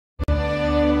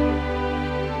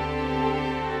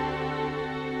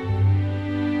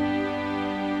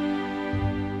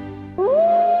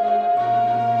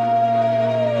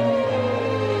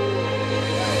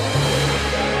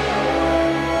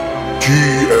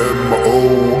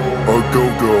GMO A Go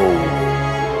Go.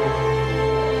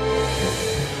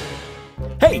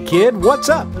 Hey kid, what's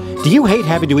up? Do you hate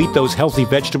having to eat those healthy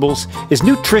vegetables? Is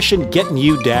nutrition getting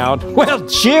you down? Well,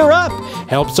 cheer up!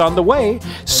 Help's on the way.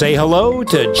 Say hello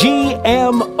to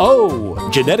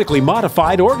GMO, genetically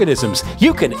modified organisms.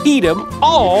 You can eat them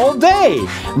all day.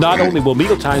 Not only will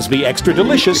mealtimes be extra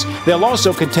delicious, they'll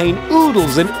also contain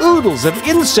oodles and oodles of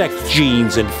insect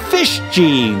genes and fish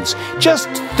genes. Just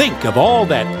think of all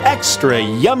that extra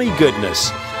yummy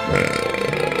goodness.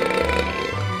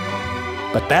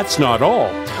 But that's not all.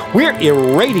 We're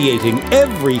irradiating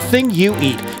everything you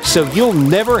eat, so you'll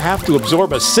never have to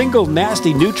absorb a single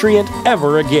nasty nutrient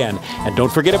ever again. And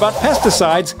don't forget about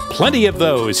pesticides, plenty of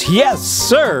those. Yes,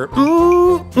 sir.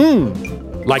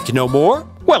 Like to know more?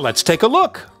 Well, let's take a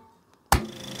look.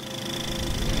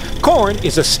 Corn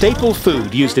is a staple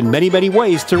food used in many, many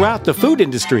ways throughout the food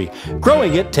industry.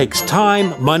 Growing it takes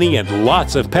time, money, and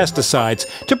lots of pesticides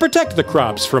to protect the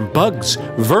crops from bugs,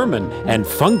 vermin, and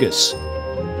fungus.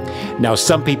 Now,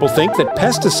 some people think that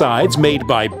pesticides made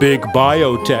by big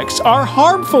biotechs are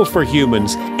harmful for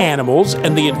humans, animals,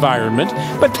 and the environment,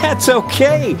 but that's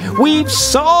okay. We've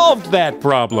solved that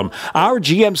problem. Our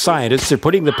GM scientists are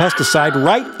putting the pesticide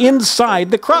right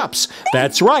inside the crops.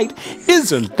 That's right.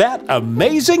 Isn't that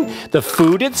amazing? The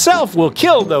food itself will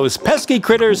kill those pesky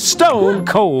critters stone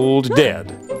cold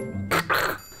dead.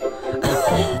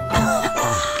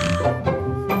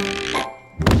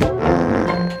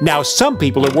 Now, some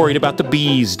people are worried about the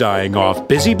bees dying off.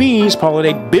 Busy bees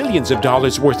pollinate billions of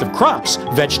dollars worth of crops,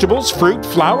 vegetables, fruit,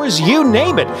 flowers, you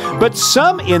name it. But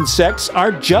some insects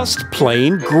are just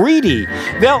plain greedy.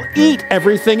 They'll eat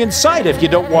everything in sight if you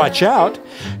don't watch out.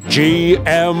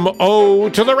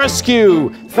 GMO to the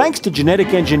rescue! Thanks to genetic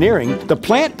engineering, the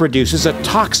plant produces a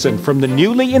toxin from the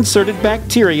newly inserted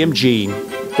bacterium gene.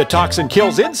 The toxin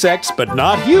kills insects, but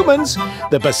not humans.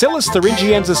 The Bacillus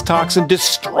thuringiensis toxin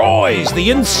destroys the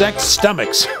insects'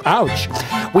 stomachs. Ouch.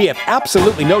 We have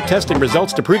absolutely no testing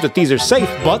results to prove that these are safe,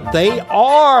 but they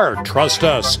are. Trust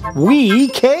us. We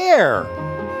care.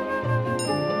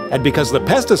 And because the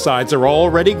pesticides are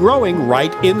already growing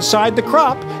right inside the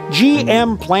crop,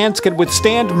 GM plants can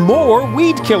withstand more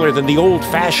weed killer than the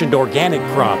old-fashioned organic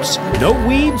crops. No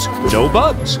weeds, no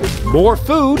bugs. More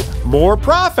food, more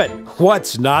profit.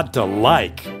 What's not to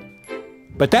like?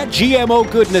 But that GMO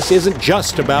goodness isn't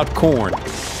just about corn.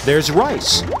 There's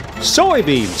rice,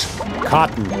 soybeans,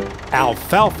 cotton,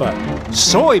 alfalfa,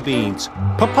 soybeans,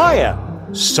 papaya,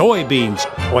 soybeans,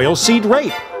 oilseed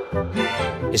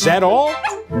rape. Is that all?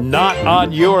 Not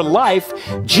on your life.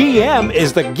 GM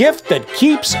is the gift that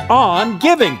keeps on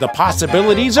giving. The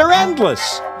possibilities are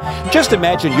endless. Just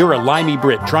imagine you're a limey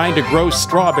Brit trying to grow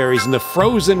strawberries in the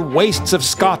frozen wastes of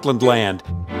Scotland land.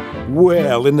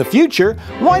 Well, in the future,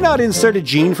 why not insert a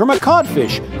gene from a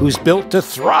codfish who's built to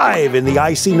thrive in the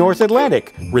icy North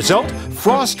Atlantic? Result,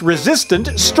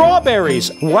 frost-resistant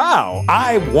strawberries. Wow,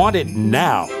 I want it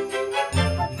now.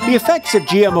 The effects of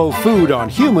GMO food on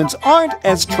humans aren't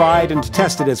as tried and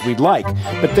tested as we'd like,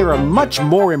 but there are much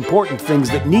more important things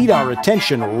that need our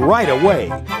attention right away.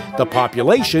 The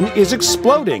population is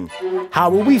exploding. How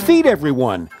will we feed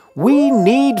everyone? We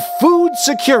need food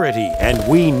security, and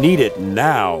we need it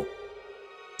now.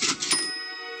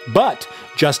 But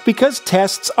just because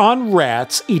tests on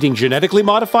rats eating genetically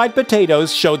modified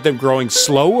potatoes showed them growing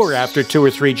slower after 2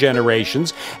 or 3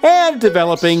 generations and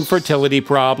developing fertility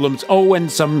problems,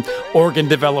 and some organ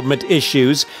development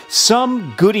issues,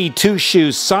 some goody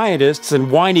two-shoes scientists and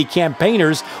whiny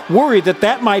campaigners worry that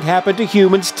that might happen to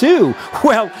humans too.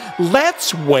 Well,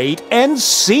 let's wait and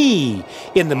see.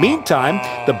 In the meantime,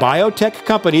 the biotech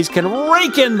companies can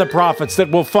rake in the profits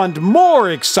that will fund more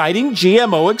exciting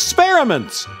GMO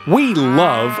experiments. We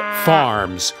love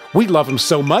farms. We love them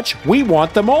so much, we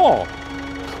want them all.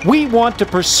 We want to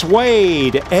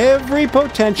persuade every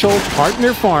potential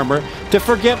partner farmer to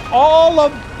forget all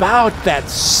about that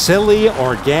silly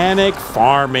organic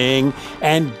farming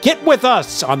and get with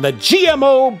us on the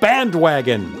GMO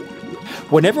bandwagon.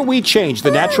 Whenever we change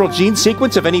the natural gene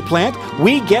sequence of any plant,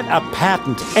 we get a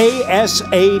patent,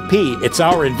 ASAP. It's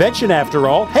our invention after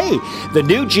all. Hey, the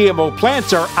new GMO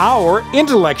plants are our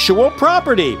intellectual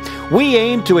property. We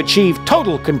aim to achieve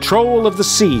total control of the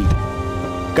seed.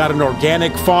 Got an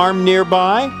organic farm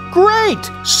nearby? Great!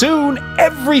 Soon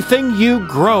everything you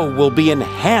grow will be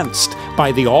enhanced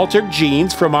by the altered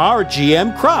genes from our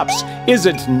GM crops.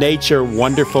 Isn't nature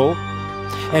wonderful?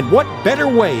 And what better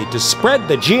way to spread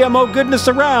the GMO goodness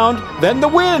around than the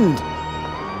wind?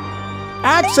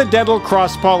 Accidental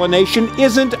cross-pollination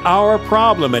isn't our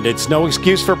problem, and it's no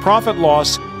excuse for profit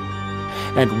loss.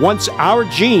 And once our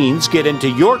genes get into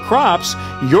your crops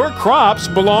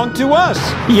belong to us.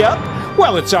 Yep.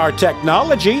 Well, it's our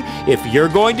technology. If you're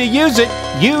going to use it,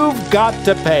 you've got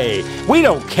to pay. We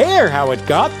don't care how it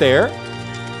got there.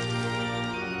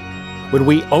 When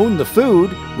we own the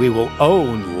food, we will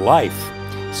own life.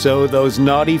 So those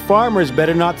naughty farmers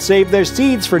better not save their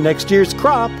seeds for next year's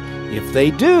crop. If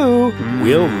they do,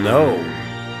 we'll know.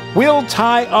 We'll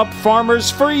tie up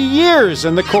farmers for years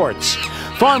in the courts.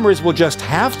 Farmers will just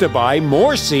have to buy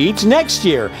more seeds next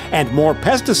year, and more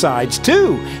pesticides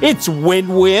too. It's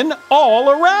win-win all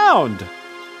around.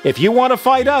 If you want to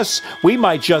fight us, we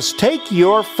might just take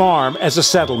your farm as a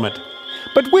settlement.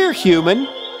 But we're human.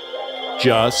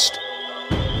 Just.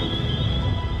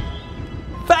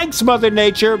 Thanks, Mother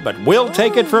Nature, but we'll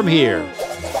take it from here.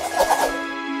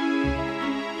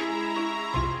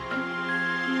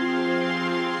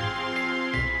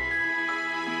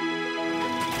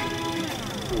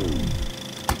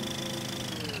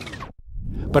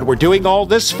 But we're doing all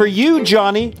this for you,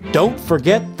 Johnny. Don't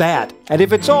forget that. And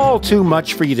if it's all too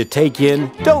much for you to take in,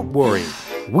 don't worry.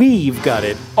 We've got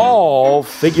it all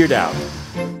figured out.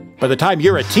 By the time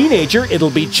you're a teenager,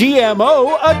 it'll be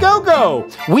GMO A Go Go.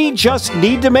 We just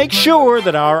need to make sure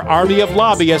that our army of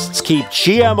lobbyists keep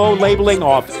GMO labeling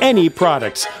off any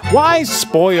products. Why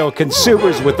spoil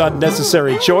consumers with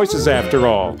unnecessary choices after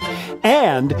all?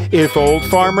 And if old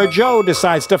Farmer Joe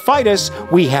decides to fight us,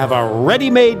 we have a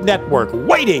ready-made network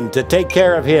waiting to take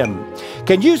care of him.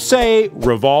 Can you say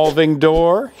revolving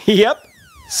door? Yep.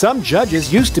 Some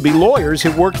judges used to be lawyers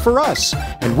who worked for us,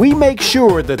 and we make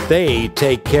sure that they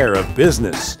take care of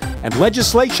business. And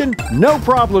legislation? No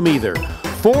problem either.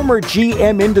 Former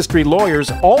GM industry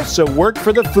lawyers also work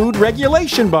for the food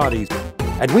regulation bodies.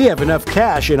 And we have enough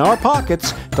cash in our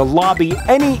pockets to lobby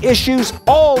any issues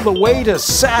all the way to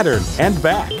Saturn and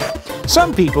back.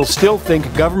 Some people still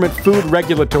think government food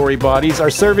regulatory bodies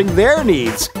are serving their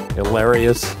needs.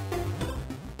 Hilarious.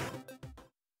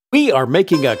 We are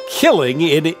making a killing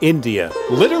in India.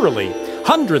 Literally,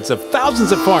 hundreds of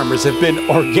thousands of farmers have been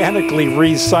organically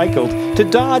recycled to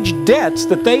dodge debts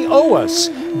that they owe us.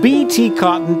 BT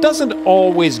cotton doesn't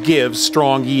always give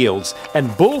strong yields, and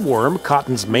bullworm,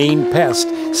 cotton's main pest,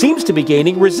 seems to be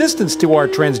gaining resistance to our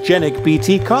transgenic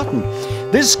BT cotton.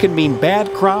 This can mean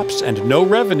bad crops and no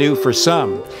revenue for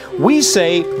some. We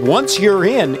say, once you're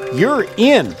in, you're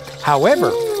in.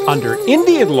 However, under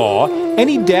Indian law,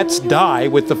 any debts die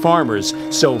with the farmers,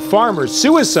 so farmer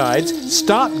suicides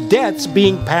stop debts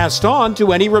being passed on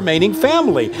to any remaining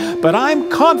family. But I'm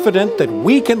confident that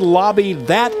we can lobby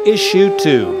that issue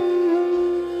too.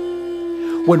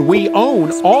 When we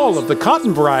own all of the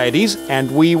cotton varieties, and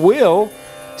we will,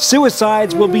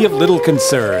 suicides will be of little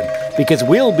concern, because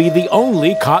we'll be the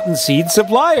only cottonseed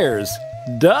suppliers.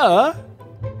 Duh!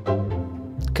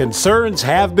 Concerns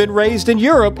have been raised in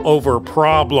Europe over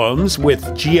problems with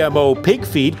GMO pig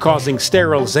feed causing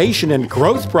sterilization and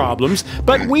growth problems,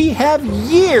 but we have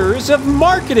years of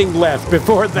marketing left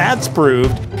before that's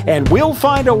proved, and we'll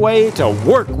find a way to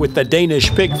work with the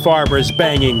Danish pig farmers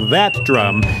banging that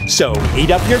drum. So eat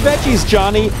up your veggies,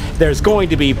 Johnny. There's going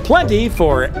to be plenty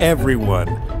for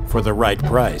everyone for the right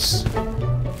price.